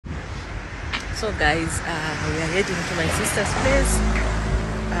So guys, we are heading to my sister's place.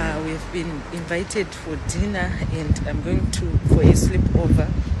 We've been invited for dinner and I'm going for a sleepover.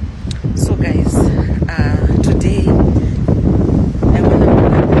 So guys, today I want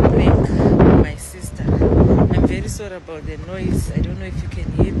to prank my sister. I'm very sorry about the noise. I don't know if you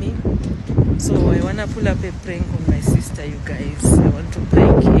can hear me. So I want to pull up a prank on my sister, you guys. I want to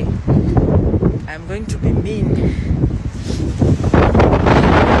prank her. I'm going to be mean.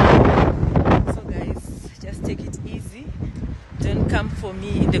 So guys, just take it easy. Don't come for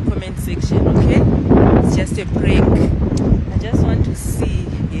me in the comment section, okay? It's just a prank. I just want to see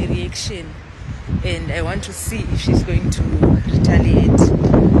a reaction and I want to see if she's going to retaliate.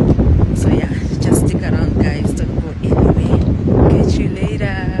 So yeah, just stick around guys, don't go anywhere. Catch you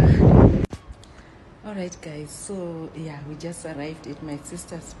later. Alright guys, so yeah, we just arrived at my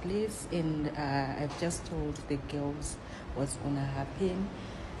sister's place and I've just told the girls what's gonna happen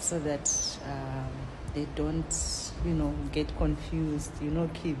so that they don't, get confused.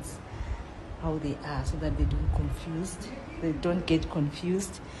 Kids, how they are, so that they don't get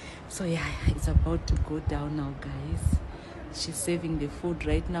confused. So yeah, it's about to go down now guys. She's serving the food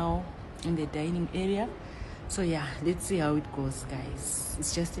right now in the dining area. So yeah, let's see how it goes guys.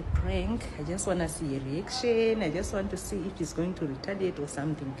 It's just a prank. I just want to see a reaction. I just want to see if she's going to retaliate or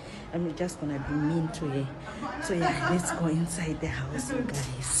something. I'm just gonna be mean to her. So yeah, let's go inside the house you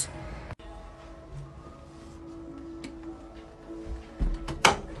guys.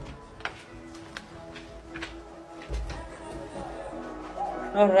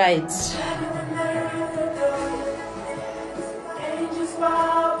 All right.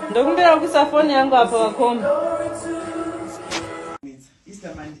 Ndokumbira kuisa phone yangu hapa wakomba.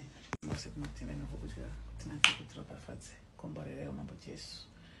 Easter Monday. Musekumutenda nokukuja tinakutropa fatse komborera mambo Jesu.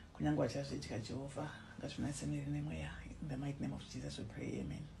 Kunyangwa chazo chika Jehovah. Ngatunasemere nemweya. In the mighty name of Jesus we pray.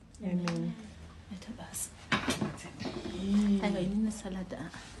 Amen. Amen. Etabas. Ayo ini salad.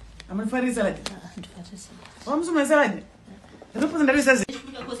 Amafari salad. Ndifate salad. Wamsuma salad. Ndophuza ndabisazi.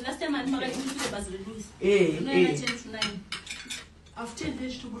 Because last time I made it basil juice. I've changed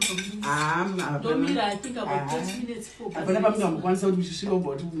vegetable from juice. No, I think about 20 minutes for basil. Abana bamwe kwanisa ukuthi ushilo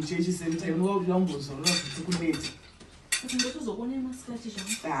bot ubuchechi same time ngoba uyombuzo lo kukuleti. Ngoba uzobona emasikhathi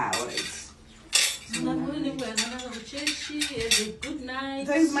nje. Alright. Good night.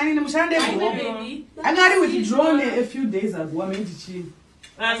 Thanks, my name is Shande. I got it with drone a few days ago. I meant to chill.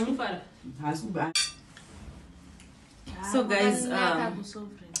 So guys,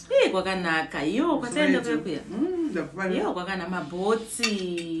 kwakanaka yo kwatenda kuya. Yo kwakana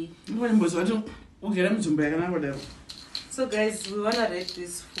mabotsi. Mbona wathi ungena mjumba yakanako leyo. So guys, we want to rate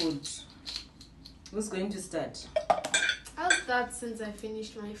this food. Who's going to start? I'll start since I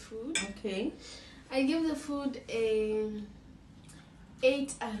finished my food. Okay. I give the food a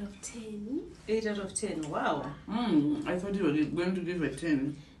 8 out of 10. 8 out of 10. Wow. I thought you were going to give a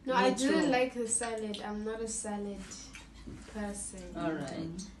 10. No, I didn't like the salad. I'm not a salad person. All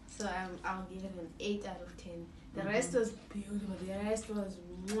right. So I'll give it an 8 out of 10. The rest was beautiful. The rest was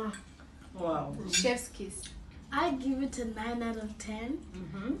mwah. Wow. Chef's kiss. I give it a 9 out of 10.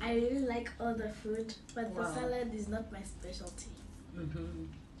 I really like all the food, but the salad is not my specialty.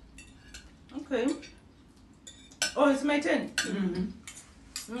 Okay. Oh, it's my turn.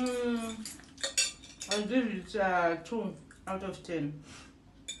 I'll give it 2 out of 10.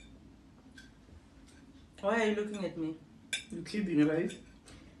 Why are you looking at me? You're kidding, right?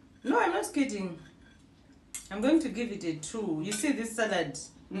 No, I'm not kidding. I'm going to give it a 2. You see this salad?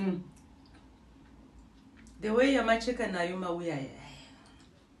 The way you're macheka na yuma we are,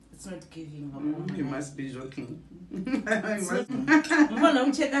 it's not giving. You must be joking. Mbona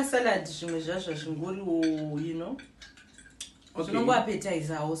uncheka salad shimejasha shingori Okay. No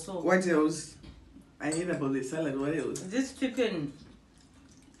appetizer also. What else? I heard about the salad. What else? This chicken.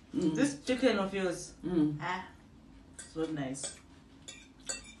 This chicken of yours. It's not nice.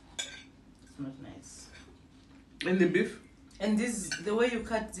 It's not nice. And the beef? And this, the way you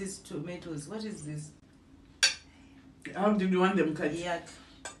cut these tomatoes. What is this? How did you want them cut? Yuck.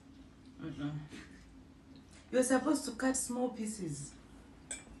 You're supposed to cut small pieces.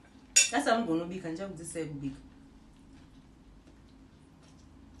 That's how I'm going to be. Can you this big?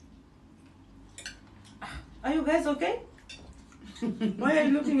 Are you guys okay? Why are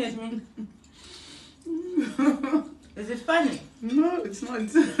you looking at me? Is it funny? No, it's not.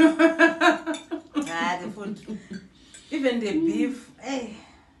 The food. Even the beef. Hey.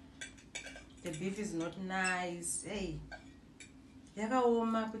 The beef is not nice. Hey.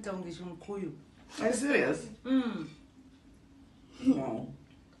 Yakaoma kuita ungisho mkuyu. Are you serious? Wow.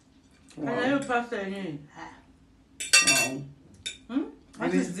 Can you pasta in it? Wow.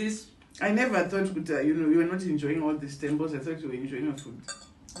 What is this? I never thought you were not enjoying all these temples. I thought you were enjoying your food.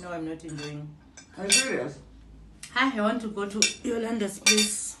 No, I'm not enjoying. Are you serious? Hi, I want to go to Yolanda's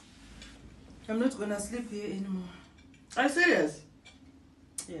place. I'm not gonna sleep here anymore. Are you serious?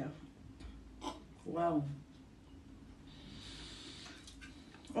 Yeah. Wow.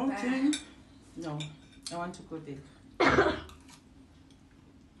 Okay. No, I want to go there.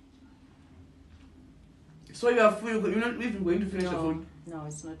 So you are full. You're not even going to finish the No, food. no,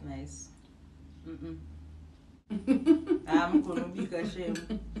 it's not nice. I'm gonna be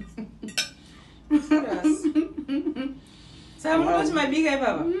ashamed. Yes. So I'm going to my big guy,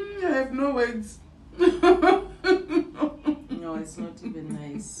 Baba. I have no words. No, it's not even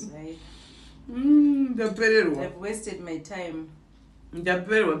nice. I've I've wasted my time.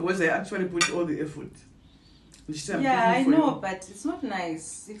 because I actually put all the effort. Yeah, I know, but it's not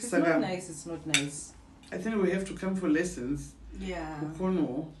nice. If it's not nice, it's not nice. I think we have to come for lessons. Yeah.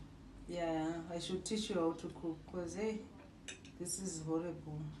 Kono. Yeah, I should teach you how to cook because, hey, this is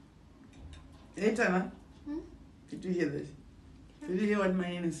horrible. Hey, Tana. Did you hear that? Did you hear what my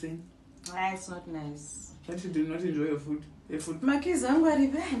aunt is saying? Ah, it's not nice. That you do not enjoy your food. Makiz angu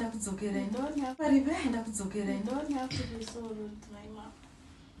aripenda kudzokera indoni apa aripenda kudzokera Don't have to be so rude to my mom.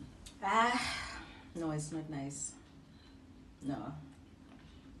 No, it's not nice. No.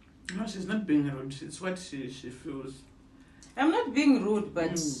 No, she's not being rude. It's what she feels. I'm not being rude, but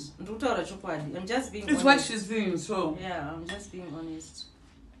I'm just being It's honest. what she's feeling, so. Yeah, I'm just being honest.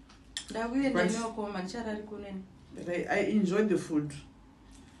 But I enjoyed the food.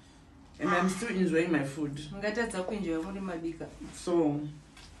 And I'm still enjoying my food. So.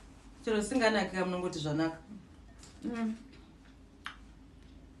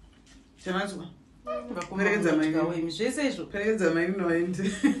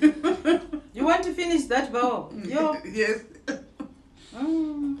 You want to finish that bowl? Yo. Yes.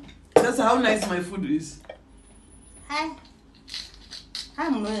 That's how nice my food is. Hi.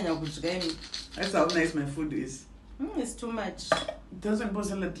 That's how nice my food is. It's too much. It doesn't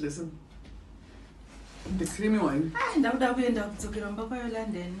let listen. The creamy one. I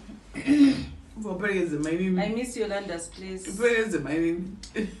miss Yolanda's place. Because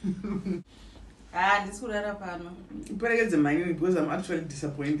I'm actually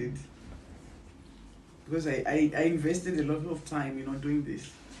disappointed. Because I invested a lot of time, doing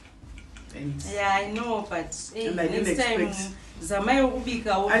this. And yeah, I know, but hey, and I didn't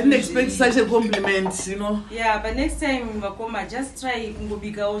expect such a compliment, Yeah, but next time just try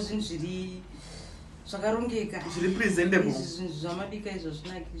kungobikawo zvinhu zviri zvakarongeka. It's presentable.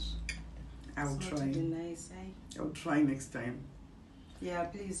 I will try. Nice, I will try next time. Yeah,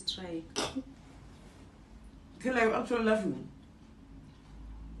 please try. Tell her I'm actually laughing.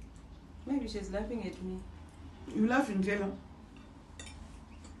 Maybe she's laughing at me. You laughing, Taylor?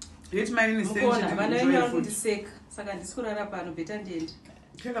 It's my name is Tell her, why are you laughing? It's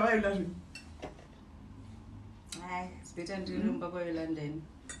better to remember London.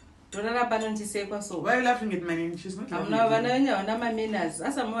 Why are you laughing at my name? She's not laughing at me.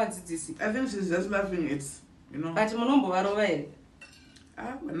 I think she's just laughing at,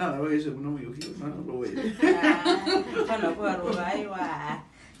 But now I wish you know you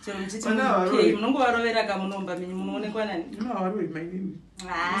my name. So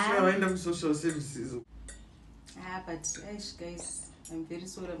I end up social services. But guys, I'm very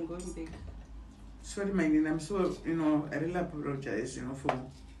sorry. I'm going back. Sorry, my name. I'm so, I really apologize, for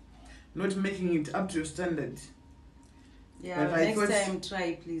not making it up to your standard. Yeah, but next time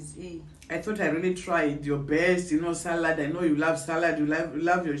try, please. Hey. I thought I really tried your best, salad. I know you love salad. You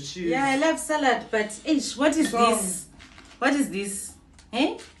love your cheese. Yeah, I love salad, but what is this? What is this?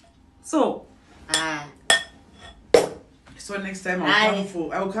 Eh? So next time I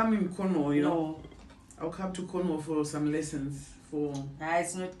will come in Cornwall, No. I'll come to Cornwall for some lessons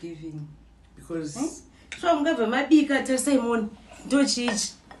it's not giving. Because So I'm gonna mabika to Simon. Don't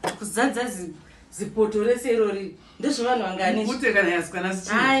cheat. Kuzadza zipoto reserori. Ndizvo vanhu vangani.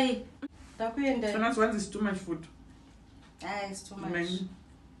 Hai. Takuenda. So that's once it's too much food. It's too much.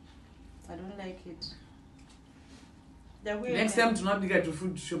 I don't like it. Next time to not get to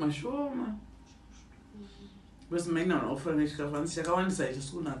food shoma. Because mine are offering it.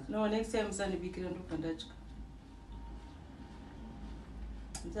 No, next time Sunday bikira ndokandachka.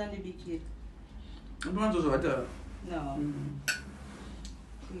 Sunday bikira. I don't want to water. No.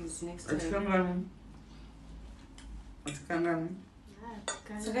 Please, next time.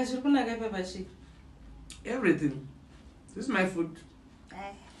 Everything. This is my food.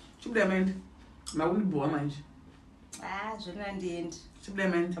 Supplement. Zvona ndiendi.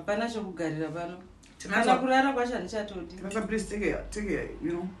 Supplement. Hapana chokugarira pano. Kana kurara kwacho handichatodi. Please take a,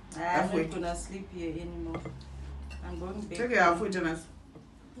 you know, I'm halfway. not gonna sleep here anymore. I'm going back. Take a halfway, Jonas.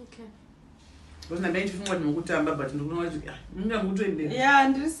 Okay. Because I'm going to find what I'm but yeah,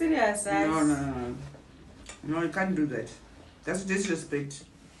 I'm serious. No, you can't do that. That's disrespect.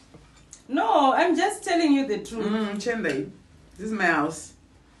 No, I'm just telling you the truth. Chendai, this is my house.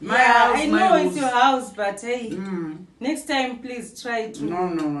 My house. I know it's your house, but hey, next time please try to. No,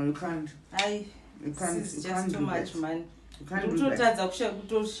 you can't. You can't. It's just too much, man. You can't do that.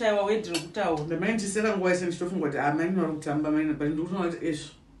 The man just said I'm going to stuff what I'm not going but do not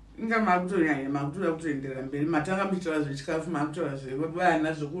ish. Inga makutura kutoendera mberi matanga muchitira zvechikafu makutora zvekuti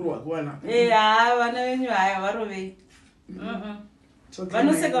vana zvokuru wakuwana vana venyu haya varovei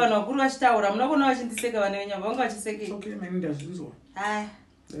vanoseka vanhu vakuru vachitaura munokona vachindiseka vana venyu vanga vachisekei okay mani ndazvinzwa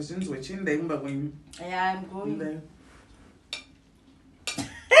ndazvinzwa chiendai kumba kwenyu I'm going.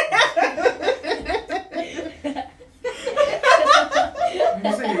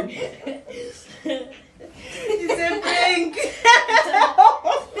 It's a prank.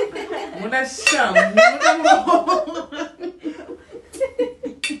 Mona sham.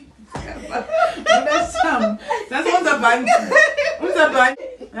 That's what's a band. What's a band?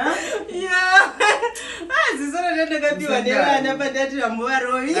 Huh? Yeah. This is what I don't get you. I never did you. I'm more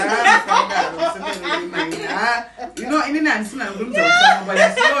you know, in the answer, I'm going to but I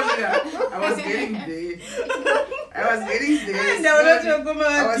was getting there. And I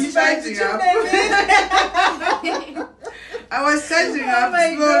was charging up. Oh my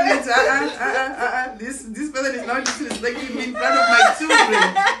God. This person is not disrespecting me in front of my children.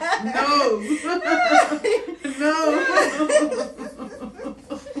 No.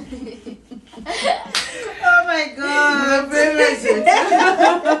 Oh my God.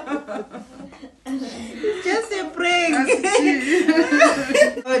 Just a prank.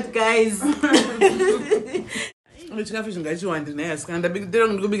 What, guys? Which coffee should get you on the next? And they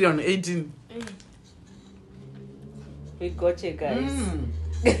don't go big on 18. We got you guys.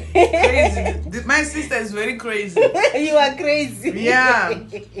 Crazy. My sister is very crazy. You are crazy. Yeah.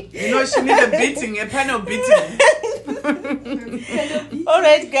 You know, she needs a beating, a panel beating.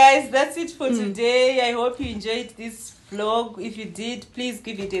 Alright guys, that's it for today. I hope you enjoyed this vlog. If you did, please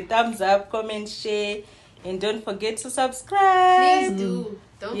give it a thumbs up, comment, share, and don't forget to subscribe. Please do.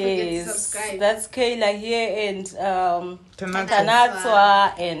 Don't forget to subscribe. That's Kayla here and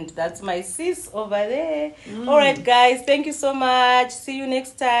Tanatswa, and that's my sis over there. Alright guys, thank you so much. See you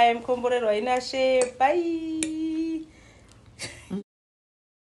next time. Komborerwa inashe. Bye.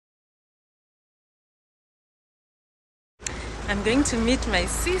 I'm going to meet my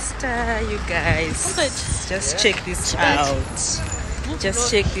sister, you guys. Just check this out. Just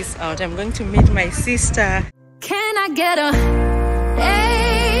check this out. I'm going to meet my sister. Can I get a